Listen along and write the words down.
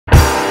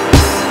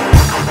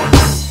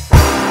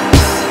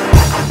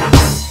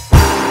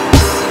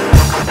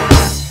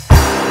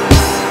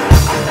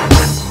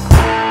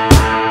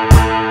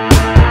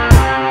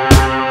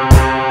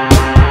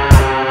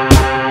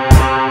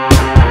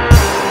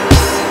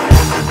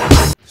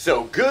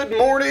So good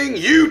morning,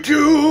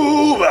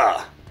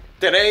 YouTube!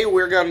 Today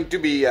we're going to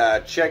be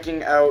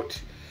checking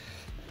out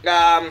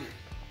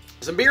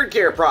some beard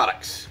care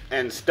products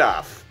and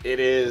stuff. It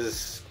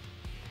is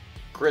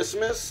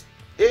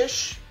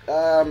Christmas-ish.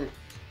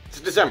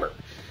 It's December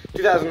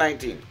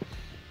 2019.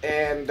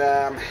 And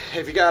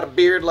if you got a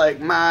beard like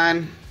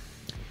mine,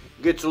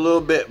 gets a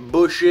little bit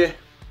bushy,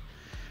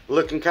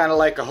 looking kind of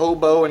like a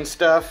hobo and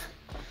stuff.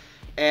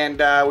 And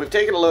we've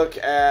taken a look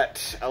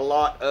at a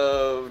lot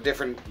of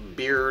different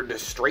beard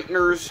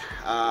straighteners.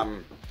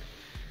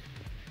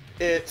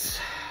 It's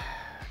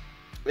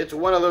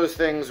one of those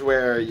things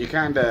where you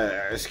kind of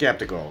are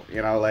skeptical,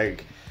 you know,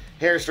 like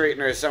hair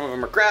straighteners, some of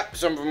them are crap,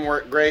 some of them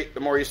work great.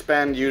 The more you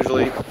spend,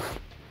 usually,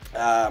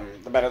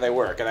 the better they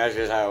work. And that's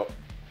just how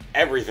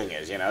everything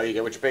is, you know, you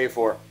get what you pay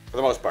for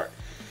the most part.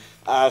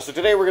 So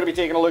today we're going to be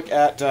taking a look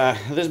at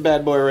this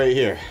bad boy right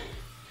here,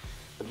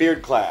 the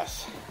Beard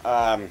Class.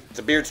 It's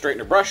a beard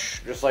straightener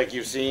brush, just like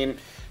you've seen.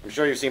 I'm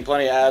sure you've seen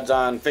plenty of ads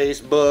on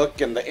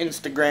Facebook and the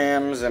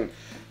Instagrams and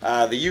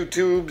the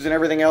YouTubes and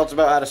everything else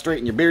about how to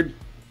straighten your beard.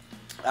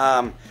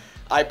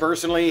 I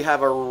personally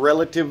have a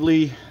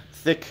relatively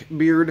thick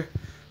beard.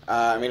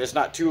 I mean, it's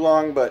not too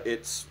long, but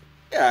it's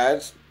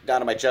down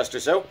to my chest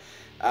or so.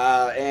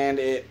 And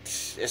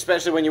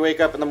especially when you wake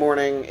up in the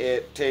morning,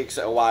 it takes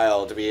a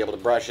while to be able to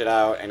brush it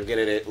out and get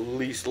it at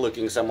least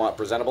looking somewhat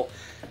presentable.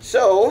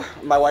 So,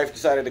 my wife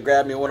decided to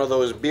grab me one of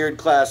those Beard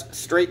Class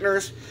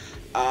straighteners.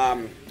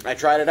 I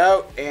tried it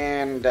out,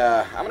 and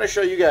I'm going to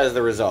show you guys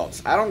the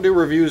results. I don't do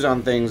reviews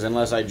on things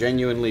unless I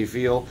genuinely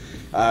feel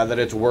that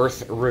it's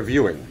worth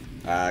reviewing.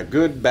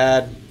 Good,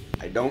 bad,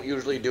 I don't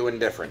usually do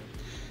indifferent.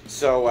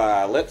 So,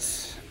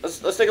 let's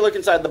take a look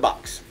inside the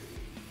box.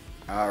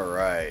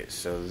 Alright,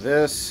 so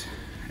this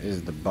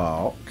is the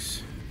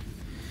box.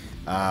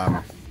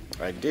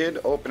 I did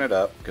open it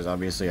up because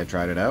obviously I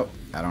tried it out.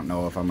 I don't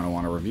know if I'm going to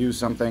want to review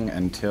something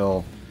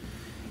until,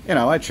 you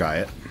know, I try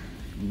it.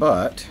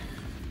 But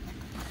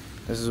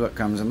this is what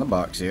comes in the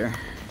box here.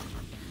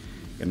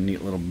 Got a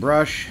neat little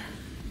brush.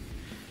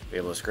 Be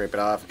able to scrape it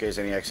off in case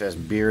any excess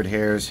beard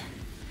hairs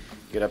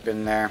get up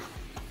in there.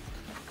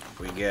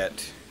 We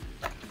get,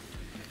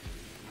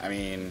 I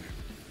mean,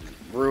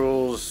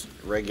 rules,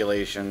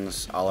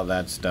 regulations, all of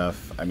that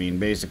stuff. I mean,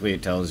 basically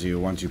it tells you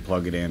once you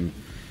plug it in,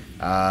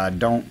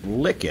 don't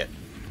lick it,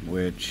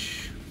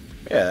 which,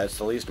 yeah, that's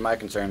the least of my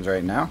concerns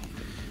right now.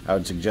 I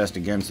would suggest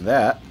against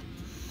that.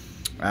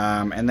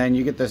 And then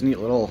you get this neat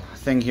little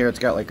thing here. It's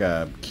got like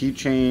a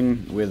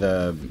keychain with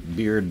a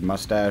beard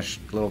mustache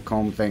little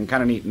comb thing.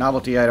 Kind of neat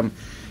novelty item.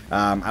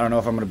 I don't know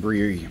if I'm going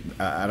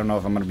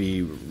to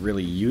be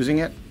really using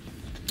it,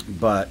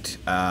 but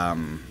I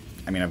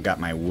mean, I've got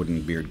my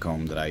wooden beard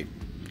comb that I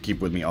keep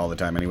with me all the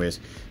time anyways.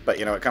 But,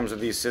 you know, it comes with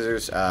these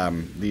scissors.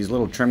 These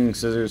little trimming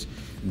scissors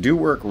do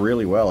work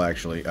really well,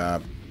 actually.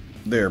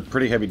 They're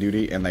pretty heavy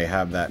duty, and they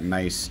have that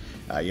nice,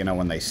 you know,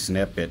 when they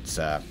snip,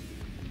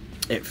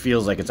 it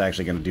feels like it's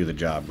actually going to do the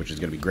job, which is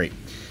going to be great.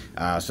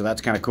 So that's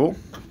kind of cool.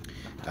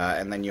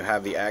 And then you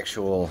have the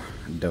actual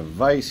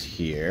device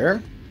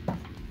here.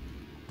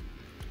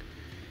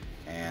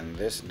 And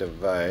this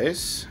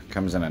device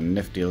comes in a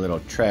nifty little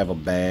travel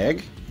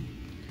bag.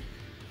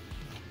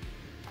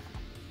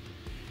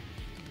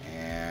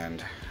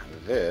 And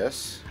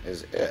this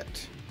is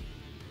it.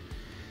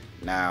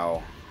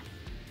 Now,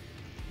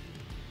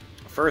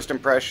 first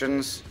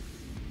impressions,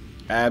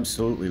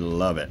 absolutely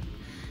love it.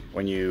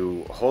 When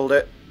you hold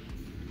it,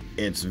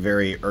 it's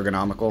very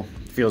ergonomical,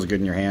 feels good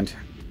in your hand.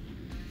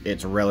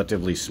 It's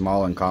relatively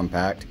small and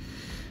compact.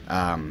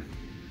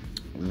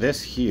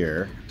 This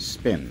here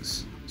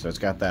spins, so it's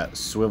got that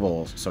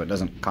swivel so it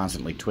doesn't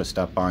constantly twist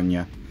up on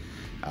you.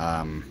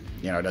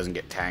 You know, it doesn't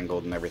get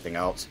tangled and everything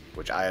else,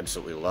 which I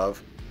absolutely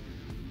love.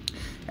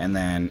 And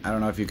then, I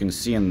don't know if you can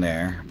see in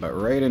there, but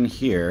right in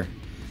here,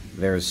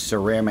 there's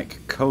ceramic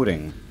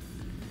coating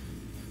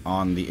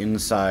on the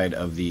inside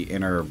of the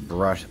inner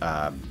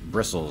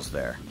bristles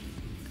there.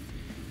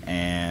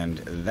 And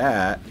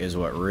that is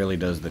what really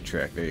does the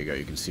trick. There you go,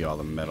 you can see all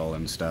the metal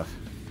and stuff.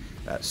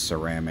 That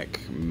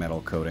ceramic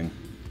metal coating,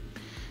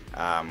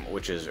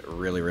 which is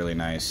really, really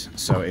nice.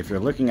 So if you're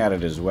looking at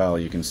it as well,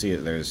 you can see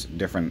that there's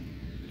different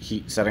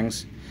heat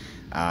settings.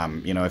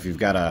 You know, if you've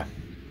got a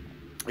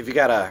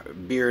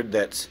beard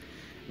that's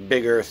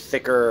bigger,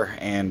 thicker,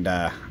 and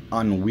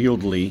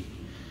unwieldy,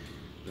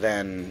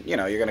 then, you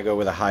know, you're going to go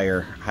with a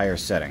higher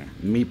setting.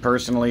 Me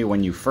personally,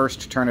 when you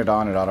first turn it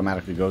on, it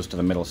automatically goes to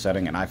the middle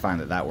setting, and I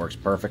find that that works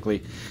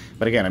perfectly.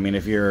 But again, I mean,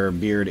 if your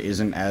beard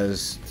isn't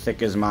as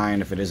thick as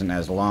mine, if it isn't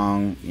as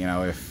long, you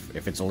know,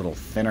 if it's a little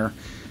thinner,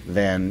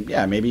 then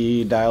yeah,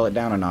 maybe dial it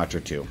down a notch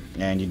or two.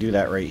 And you do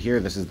that right here.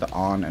 This is the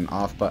on and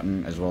off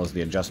button, as well as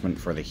the adjustment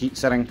for the heat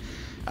setting.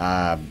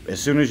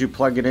 As soon as you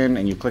plug it in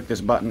and you click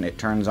this button, it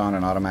turns on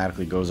and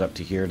automatically goes up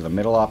to here to the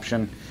middle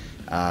option.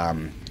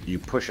 You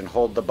push and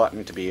hold the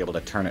button to be able to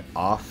turn it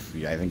off.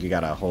 I think you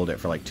gotta hold it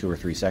for like 2 or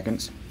 3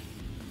 seconds.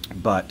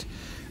 But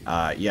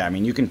yeah, I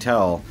mean, you can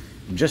tell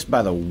just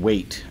by the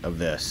weight of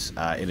this,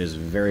 it is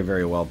very,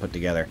 very well put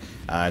together.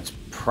 It's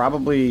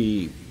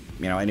probably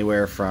you know,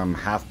 anywhere from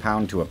 ½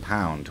 pound to a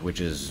pound, which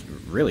is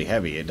really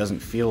heavy. It doesn't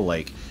feel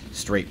like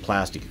straight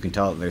plastic. You can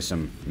tell that there's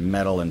some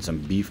metal and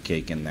some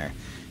beefcake in there,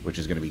 which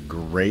is going to be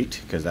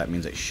great because that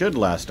means it should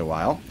last a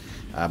while.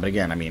 But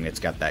again, I mean, it's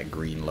got that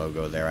green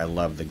logo there. I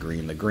love the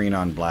green. The green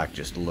on black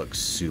just looks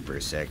super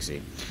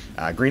sexy.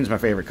 Green's my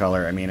favorite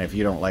color. I mean, if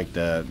you don't like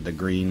the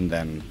green,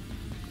 then,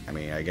 I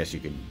mean, I guess you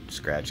could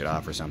scratch it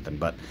off or something.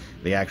 But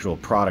the actual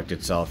product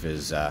itself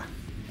is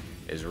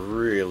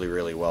really,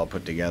 really well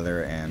put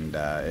together, and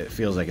it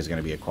feels like it's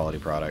going to be a quality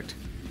product.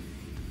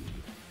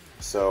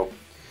 So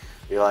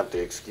you'll have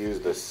to excuse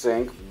the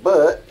sink,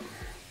 but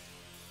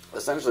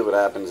essentially what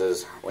happens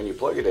is when you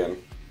plug it in,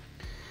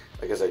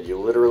 like I said, you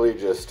literally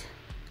just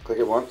click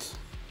it once,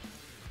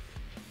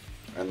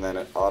 and then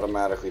it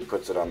automatically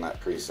puts it on that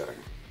presetting.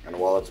 And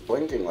while it's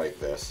blinking like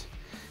this,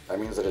 that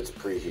means that it's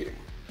preheating.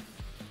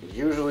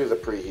 Usually the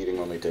preheating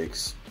only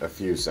takes a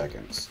few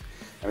seconds.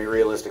 I mean,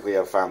 realistically,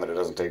 I've found that it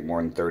doesn't take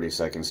more than 30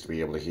 seconds to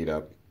be able to heat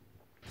up.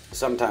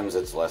 Sometimes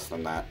it's less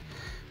than that,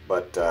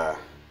 but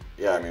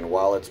yeah, I mean,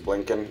 while it's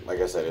blinking,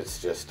 like I said,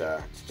 it's just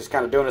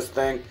kind of doing its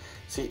thing.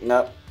 It's heating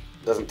up,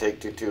 doesn't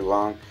take too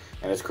long,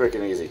 and it's quick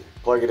and easy.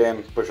 Plug it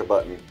in, push a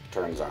button,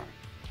 turns on.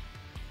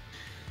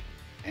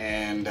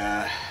 And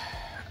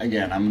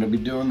again, I'm going to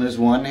be doing this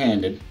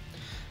one-handed,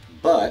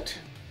 but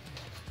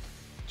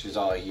which is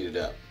all I heated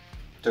up.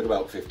 Took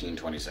about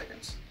 15-20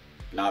 seconds.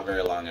 Not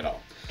very long at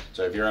all.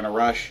 So if you're in a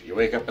rush, you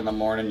wake up in the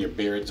morning, your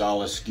beard's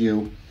all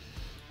askew,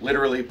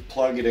 literally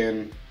plug it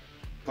in,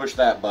 push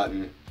that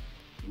button.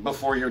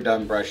 Before you're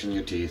done brushing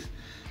your teeth,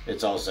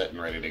 it's all set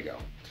and ready to go.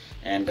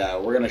 And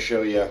we're going to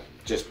show you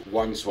just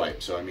one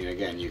swipe. So I mean,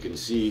 again, you can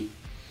see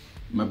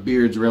my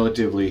beard's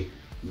relatively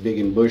big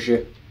and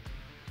bushy.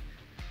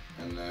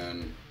 And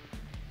then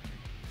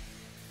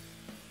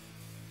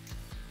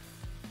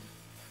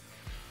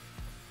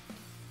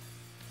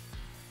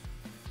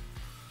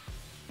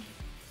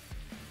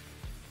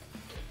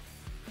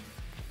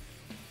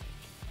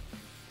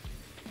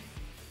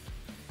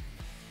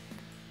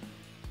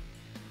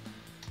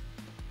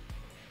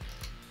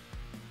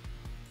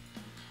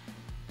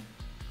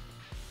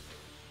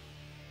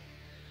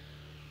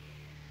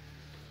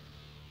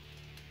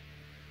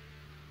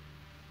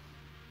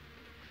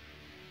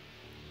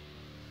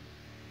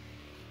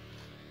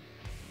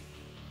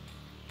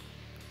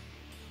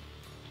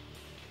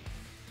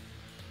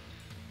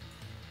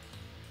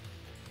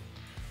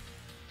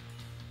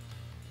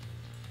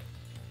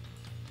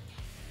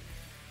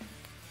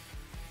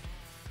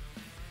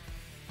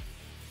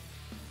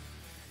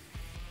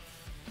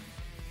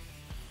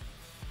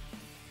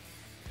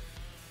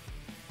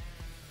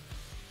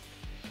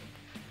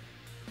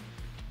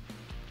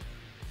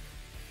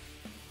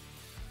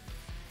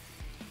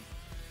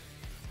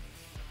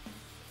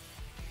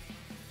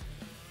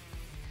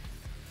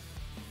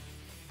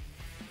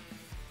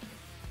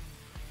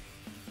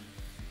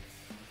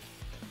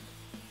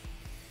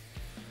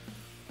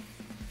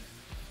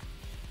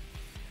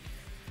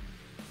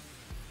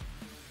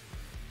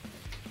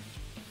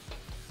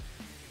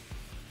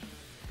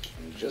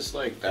just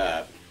like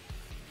that.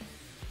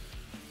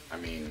 I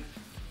mean,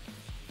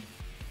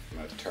 I'm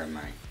gonna turn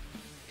my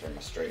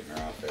straightener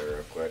off there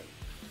real quick.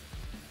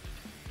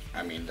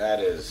 I mean, that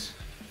is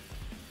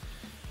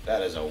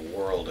a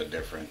world of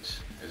difference,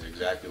 is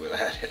exactly what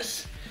that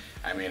is.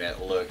 I mean, it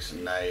looks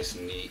nice,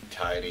 neat,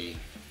 tidy.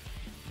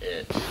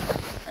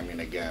 I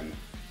mean, again,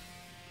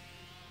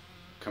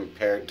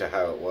 compared to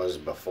how it was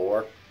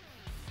before,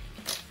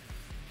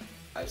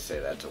 I'd say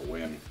that's a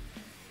win.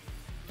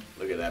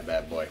 Look at that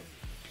bad boy.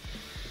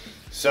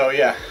 So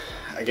yeah,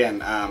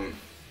 again, I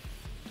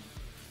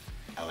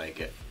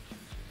like it.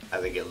 I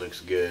think it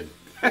looks good.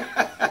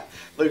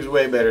 Looks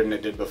way better than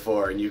it did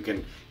before, and you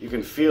can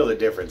feel the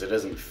difference. It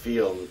doesn't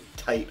feel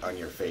tight on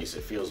your face.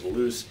 It feels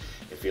loose.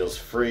 It feels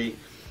free,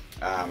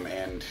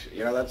 and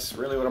you know, that's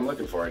really what I'm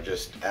looking for. It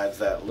just adds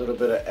that little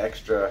bit of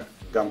extra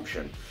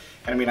gumption.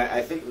 And I mean,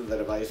 I think that the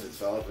device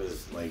itself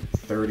is like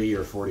 30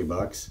 or 40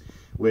 bucks,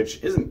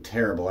 which isn't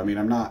terrible. I mean,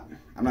 I'm not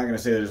going to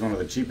say that it's one of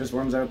the cheapest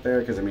ones out there,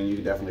 because I mean, you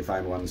can definitely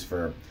find ones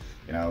for,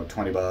 you know,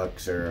 20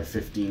 bucks or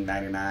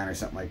 $15.99 or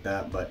something like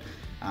that. But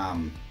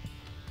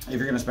if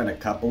you're going to spend a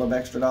couple of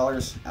extra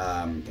dollars,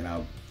 you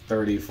know,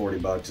 30, 40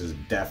 bucks is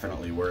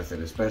definitely worth it,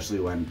 especially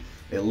when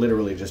it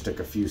literally just took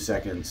a few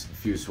seconds, a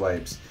few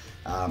swipes.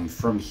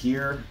 From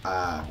here,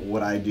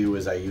 what I do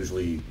is I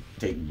usually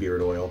take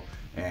beard oil,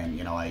 and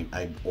you know,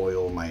 I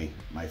oil my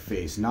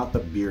face, not the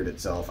beard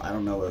itself. I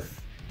don't know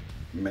if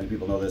many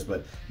people know this,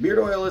 but beard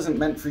oil isn't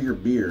meant for your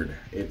beard.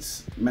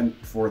 It's meant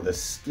for the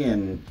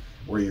skin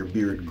where your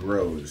beard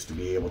grows, to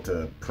be able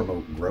to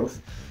promote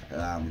growth.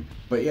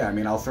 But yeah, I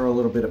mean, I'll throw a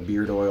little bit of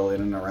beard oil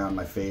in and around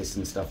my face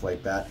and stuff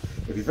like that.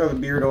 If you throw the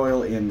beard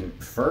oil in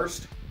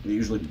first, it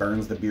usually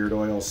burns the beard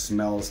oil,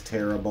 smells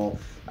terrible,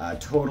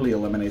 totally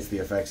eliminates the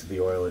effects of the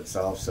oil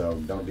itself, so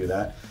don't do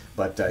that.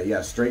 But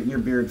yeah, straighten your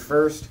beard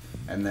first,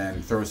 and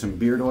then throw some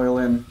beard oil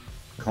in,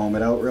 comb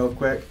it out real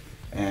quick,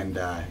 and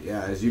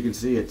yeah, as you can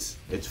see, it's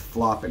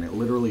flopping. It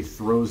literally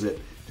throws it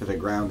to the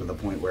ground to the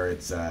point where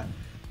it's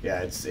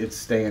Yeah, it's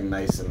staying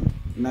nice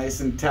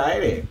and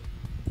tidy.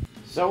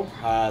 So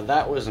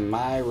that was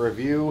my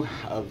review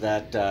of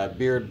that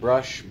beard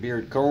brush,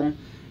 beard comb.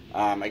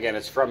 Again,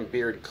 it's from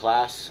Beard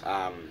Class.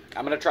 I'm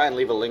going to try and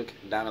leave a link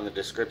down in the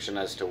description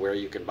as to where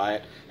you can buy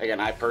it. Again,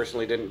 I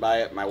personally didn't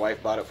buy it. My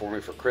wife bought it for me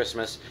for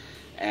Christmas.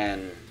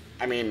 And,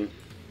 I mean,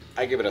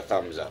 I give it a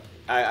thumbs up.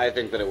 I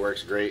think that it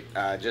works great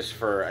just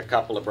for a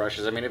couple of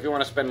brushes. I mean, if you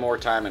want to spend more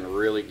time and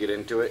really get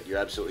into it, you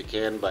absolutely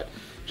can. But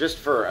just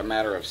for a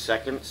matter of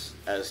seconds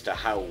as to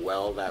how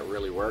well that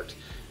really worked,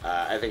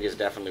 I think is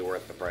definitely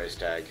worth the price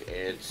tag.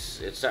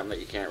 It's something that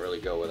you can't really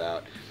go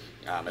without.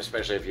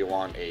 Especially if you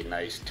want a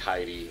nice,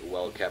 tidy,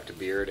 well-kept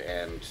beard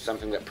and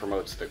something that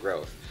promotes the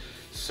growth.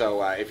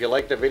 So if you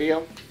liked the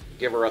video,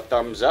 give her a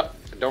thumbs up.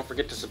 Don't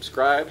forget to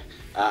subscribe.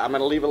 I'm going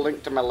to leave a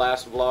link to my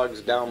last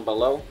vlogs down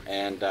below,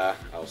 and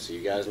I'll see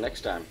you guys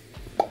next time.